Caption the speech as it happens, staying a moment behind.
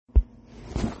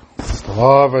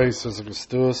Slava Jesus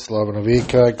Christus, Slava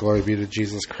Navika, glory be to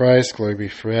Jesus Christ, glory be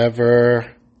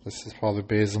forever. This is Father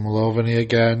Basil Malovany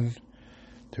again,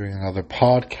 doing another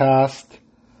podcast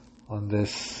on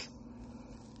this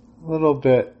little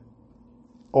bit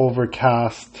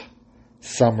overcast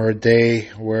summer day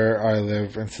where I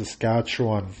live in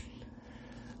Saskatchewan.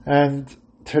 And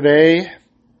today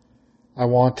I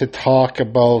want to talk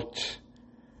about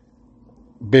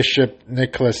Bishop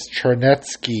Nicholas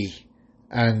Charnetsky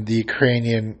and the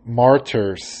Ukrainian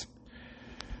martyrs.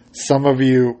 Some of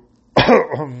you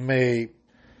may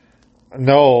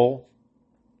know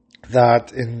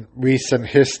that in recent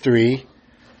history,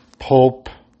 Pope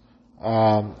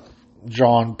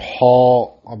John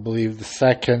Paul, I believe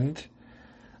II,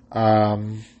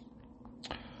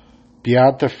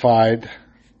 beatified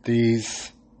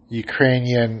these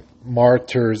Ukrainian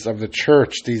martyrs of the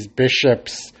church, these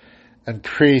bishops and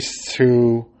priests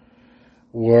who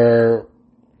were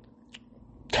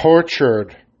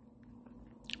tortured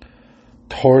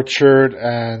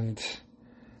and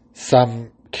some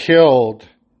killed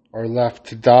or left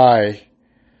to die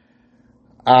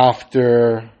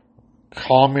after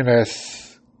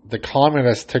the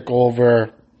communists took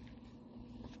over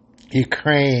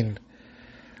Ukraine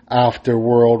after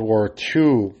World War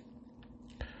II.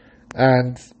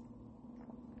 And,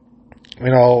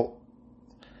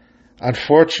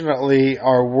 unfortunately,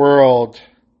 our world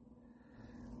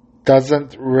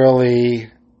doesn't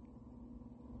really.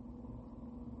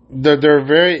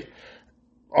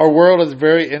 Our world is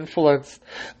very influenced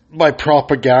by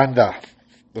propaganda.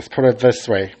 Let's put it this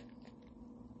way.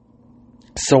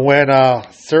 So when a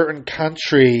certain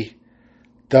country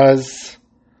does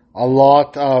a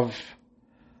lot of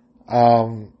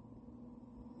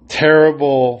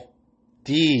terrible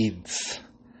deeds,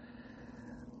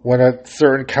 when a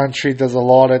certain country does a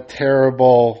lot of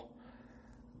terrible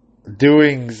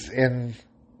doings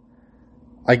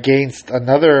against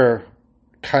another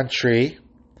country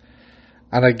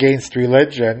and against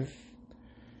religion,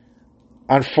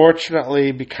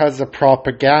 unfortunately, because of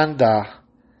propaganda,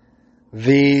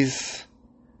 these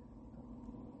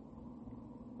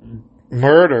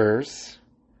murders,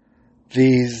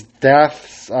 these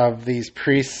deaths of these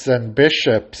priests and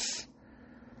bishops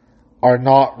are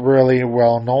not really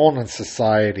well known in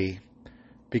society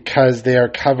because they are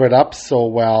covered up so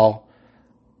well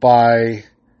by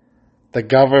the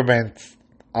government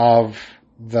of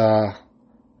the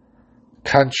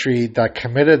country that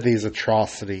committed these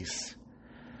atrocities.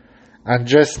 And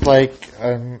just like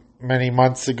many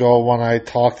months ago when I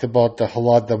talked about the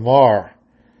Holodomor,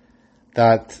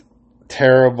 that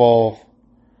terrible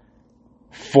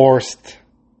forced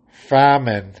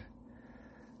famine,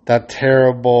 that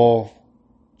terrible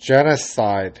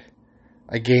genocide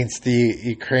against the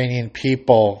Ukrainian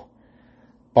people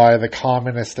by the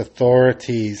communist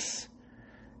authorities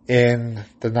in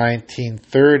the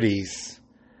 1930s.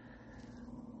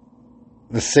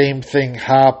 The same thing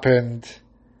happened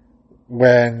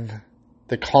when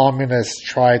the communists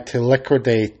tried to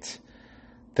liquidate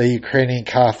the Ukrainian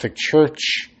Catholic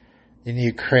Church in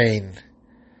Ukraine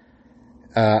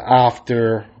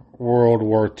after World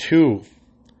War II.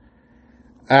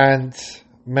 And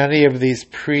many of these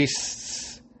priests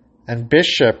and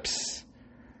bishops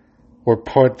were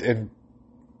put in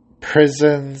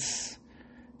prisons,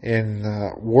 in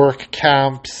work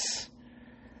camps,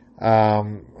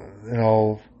 and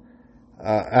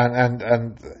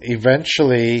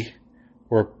eventually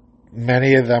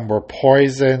many of them were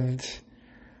poisoned,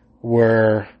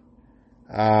 were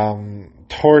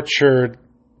tortured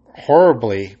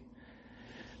horribly.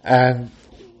 And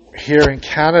here in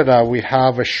Canada, we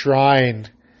have a shrine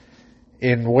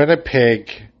in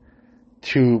Winnipeg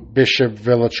to Bishop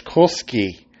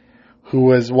Velichkovsky, who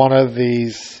was one of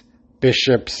these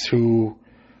bishops who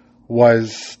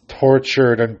was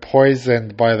tortured and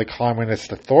poisoned by the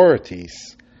communist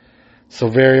authorities. So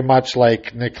very much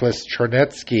like Nicholas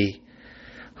Charnetsky,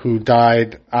 who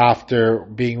died after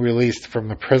being released from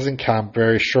the prison camp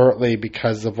very shortly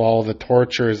because of all the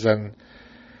tortures and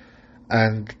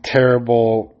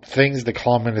terrible things the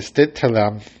communists did to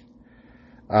them.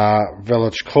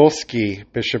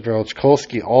 Bishop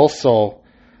Velichkovsky also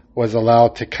was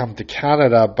allowed to come to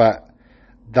Canada, but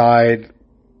died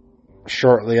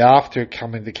shortly after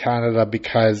coming to Canada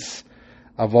because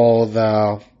of all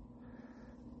the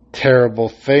terrible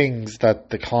things that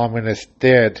the communists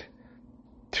did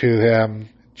to him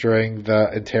during the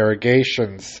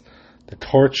interrogations, the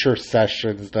torture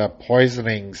sessions, the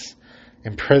poisonings,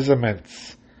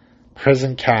 imprisonments,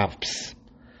 prison camps.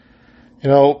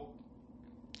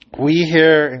 We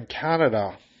here in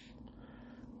Canada,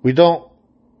 we don't,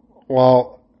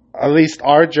 at least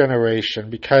our generation,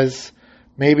 because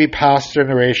maybe past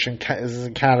generation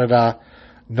in Canada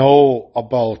know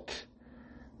about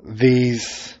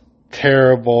these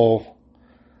terrible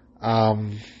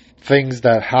things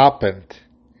that happened,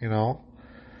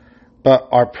 But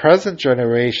our present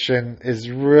generation is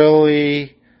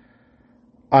really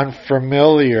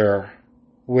unfamiliar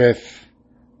with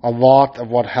a lot of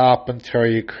what happened to our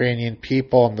Ukrainian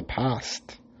people in the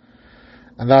past.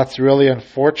 And that's really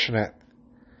unfortunate,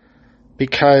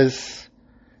 because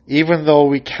even though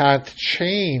we can't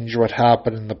change what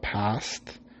happened in the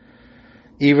past,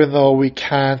 even though we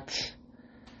can't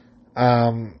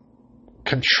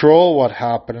control what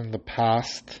happened in the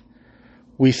past,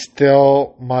 we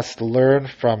still must learn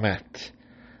from it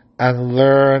and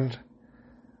learn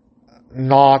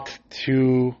not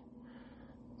to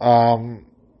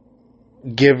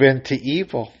give in to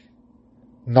evil,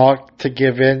 not to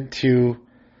give in to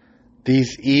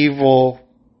these evil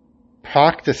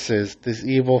practices, these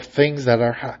evil things that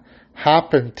are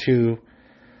happened to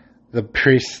the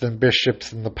priests and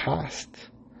bishops in the past.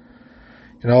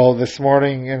 This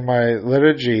morning in my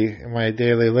liturgy, in my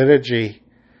daily liturgy,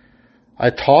 I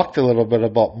talked a little bit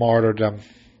about martyrdom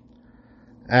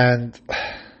and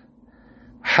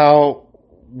how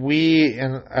we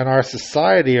in our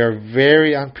society are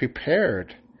very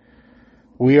unprepared.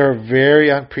 We are very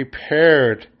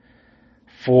unprepared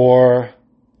for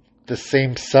the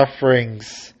same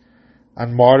sufferings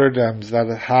and martyrdoms that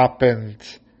had happened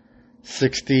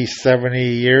 60, 70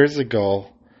 years ago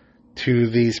to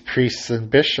these priests and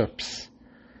bishops.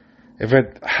 If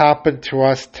it happened to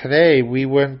us today, we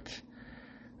would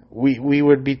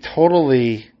be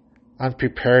totally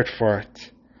unprepared for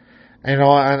it. And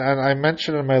I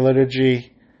mentioned in my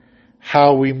liturgy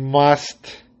how we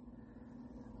must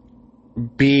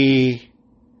we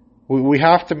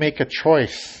have to make a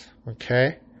choice,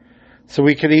 okay? So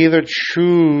we could either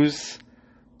choose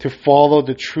to follow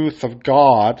the truth of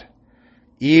God,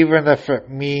 even if it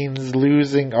means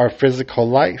losing our physical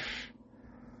life.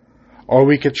 Or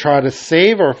we could try to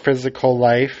save our physical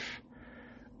life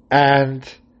and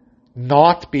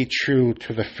not be true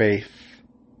to the faith.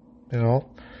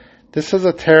 This is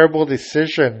a terrible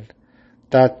decision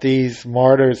that these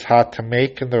martyrs had to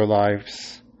make in their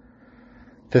lives.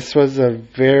 This was a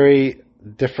very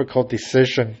difficult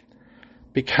decision,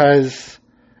 because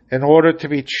in order to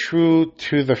be true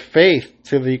to the faith,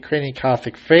 to the Ukrainian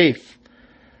Catholic faith,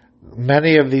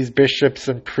 many of these bishops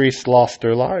and priests lost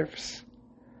their lives.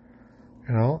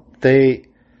 They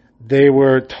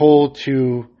were told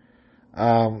to,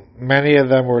 many of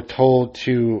them were told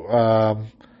to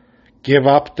give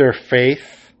up their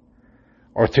faith,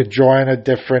 or to join a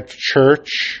different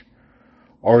church,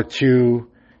 or to,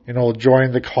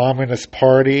 join the Communist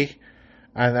Party,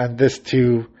 and this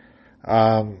to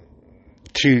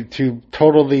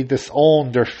totally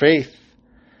disown their faith,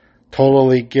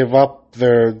 totally give up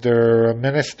their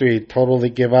ministry, totally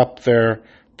give up their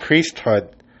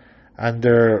priesthood and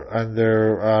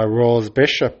their role as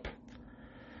bishop.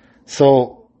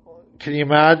 So, can you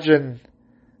imagine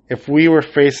if we were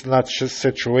faced in that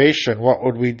situation? What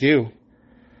would we do?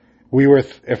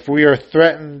 If we are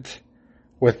threatened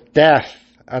with death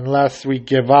unless we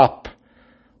give up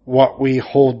what we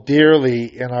hold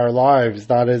dearly in our lives,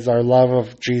 that is our love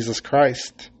of Jesus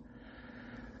Christ.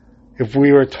 If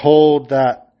we were told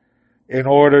that in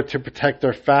order to protect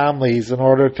our families, in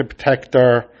order to protect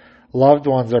our loved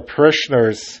ones, our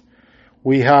parishioners,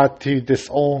 we had to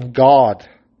disown God.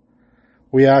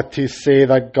 We had to say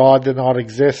that God did not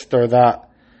exist, or that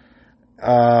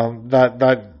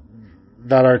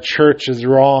our church is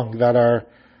wrong, that our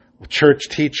church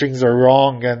teachings are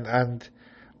wrong, and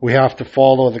we have to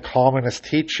follow the communist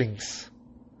teachings.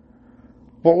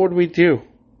 What would we do?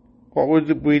 What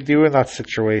would we do in that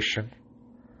situation?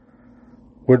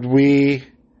 Would we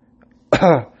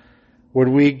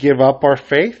give up our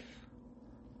faith?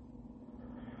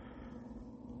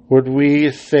 Would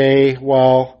we say,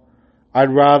 well,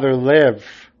 I'd rather live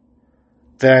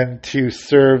than to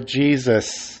serve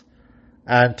Jesus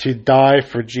and to die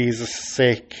for Jesus'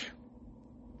 sake?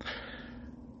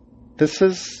 This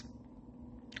is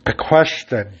a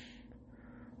question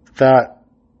that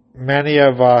many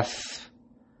of us,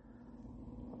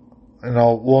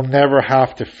 will never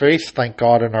have to face, thank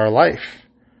God, in our life.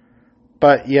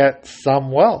 But yet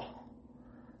some will.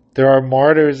 There are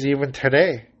martyrs even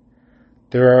today.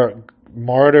 There are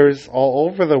martyrs all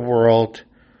over the world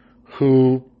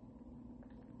who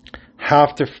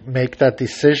have to make that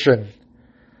decision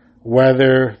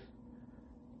whether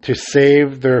to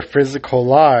save their physical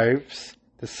lives,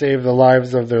 to save the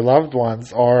lives of their loved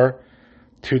ones, or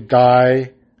to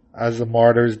die as a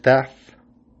martyr's death.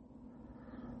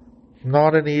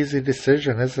 Not an easy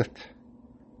decision, is it?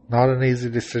 Not an easy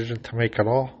decision to make at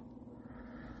all.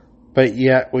 But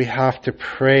yet we have to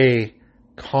pray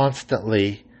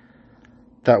constantly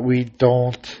that we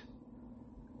don't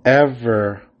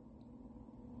ever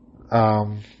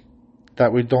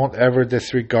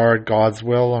disregard God's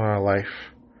will in our life.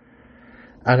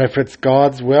 And if it's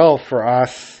God's will for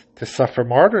us to suffer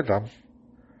martyrdom,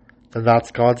 then that's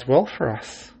God's will for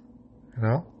us. You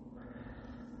know?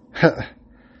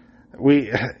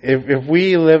 If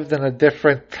we lived in a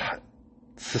different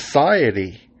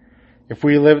society, if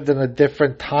we lived in a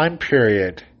different time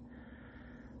period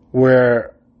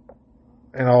where,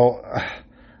 you know,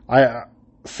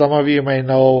 some of you may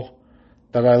know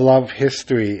that I love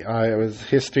history. I was a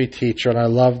history teacher and I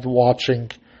loved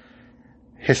watching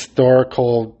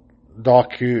historical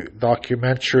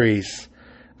documentaries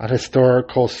and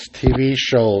historical TV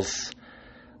shows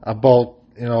about,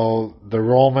 you know, the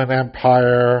Roman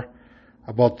Empire,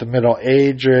 about the Middle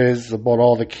Ages, about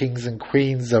all the kings and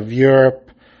queens of Europe,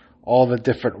 all the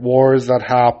different wars that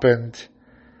happened,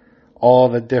 all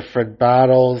the different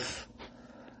battles.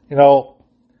 You know,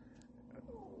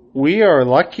 we are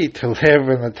lucky to live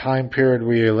in the time period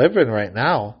we live in right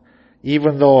now,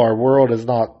 even though our world is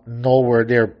not nowhere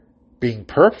near being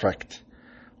perfect.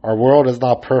 Our world is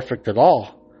not perfect at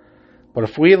all. But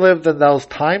if we lived in those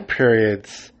time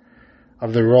periods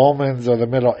of the Romans or the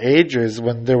Middle Ages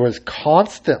when there was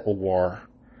constant war,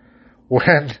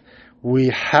 when we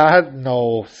had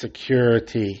no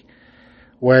security,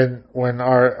 when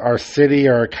our city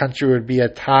or our country would be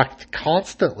attacked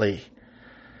constantly,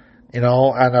 you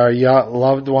know, and our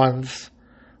loved ones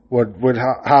would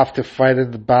have to fight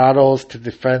in the battles to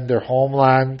defend their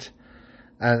homeland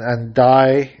and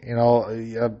die, you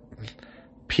know,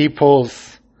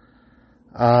 people's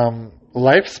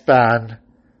lifespan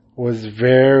was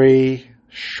very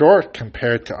short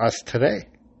compared to us today.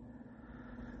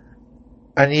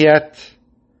 And yet,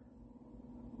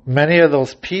 many of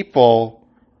those people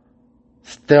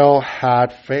still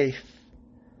had faith.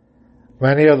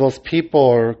 Many of those people,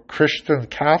 or Christian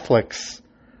Catholics,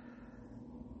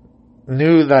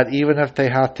 knew that even if they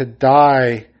had to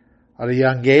die at a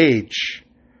young age,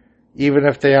 even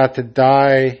if they had to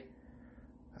die,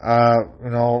 you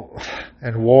know,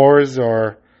 in wars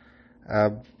or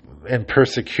in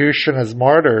persecution as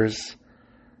martyrs,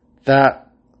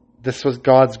 that this was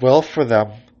God's will for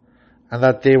them and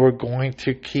that they were going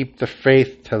to keep the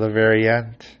faith to the very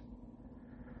end.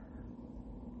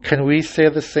 Can we say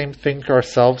the same thing to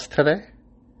ourselves today?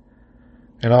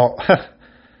 You know,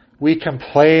 we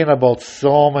complain about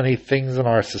so many things in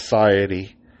our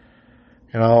society.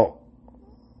 You know,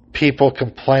 people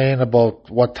complain about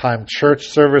what time church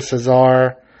services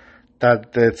are,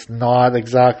 that it's not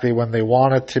exactly when they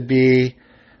want it to be.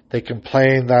 They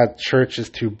complain that church is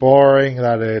too boring,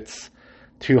 that it's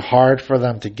too hard for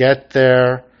them to get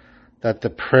there, that the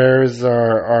prayers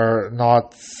are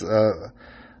not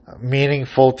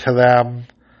meaningful to them,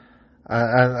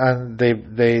 and they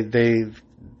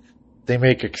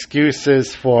make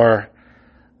excuses for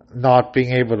not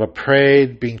being able to pray,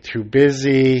 being too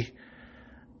busy.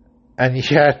 And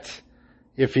yet,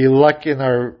 if you look in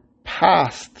our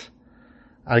past,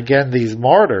 again, these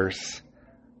martyrs,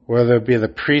 whether it be the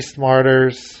priest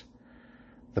martyrs,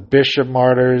 the bishop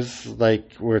martyrs,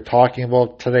 like we're talking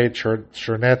about today,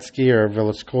 Charnetsky or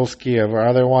Velichkovsky or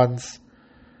other ones,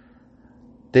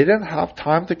 they didn't have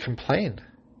time to complain.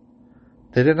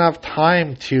 They didn't have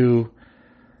time to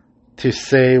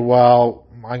say, well,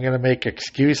 I'm going to make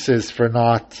excuses for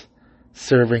not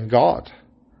serving God.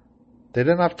 They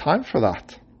didn't have time for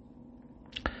that.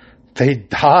 They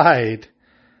died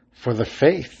for the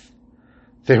faith.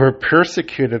 They were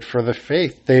persecuted for the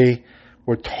faith. They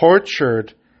were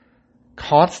tortured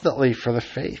constantly for the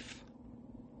faith.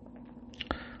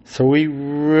 So we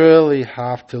really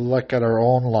have to look at our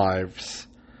own lives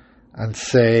and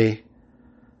say,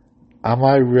 am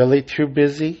I really too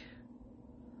busy?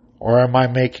 Or am I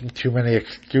making too many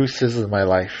excuses in my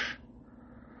life?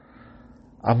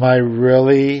 Am I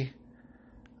really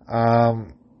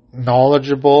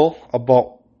knowledgeable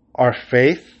about our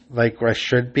faith like I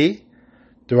should be?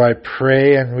 Do I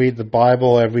pray and read the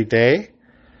Bible every day?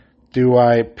 Do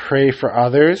I pray for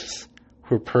others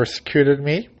who persecuted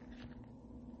me?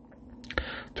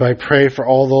 Do I pray for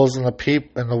all those in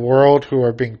the world who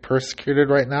are being persecuted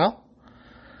right now?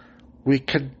 We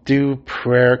could do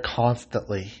prayer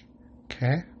constantly.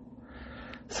 Okay?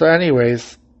 So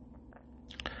anyways,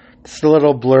 just a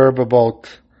little blurb about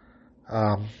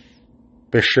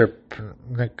Bishop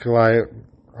Nikolai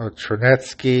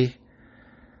Charnetsky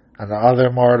and the other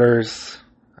martyrs,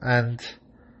 and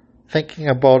thinking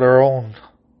about our own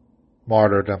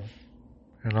martyrdom.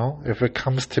 If it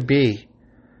comes to be,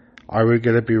 are we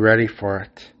going to be ready for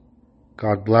it?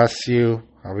 God bless you.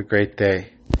 Have a great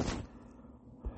day.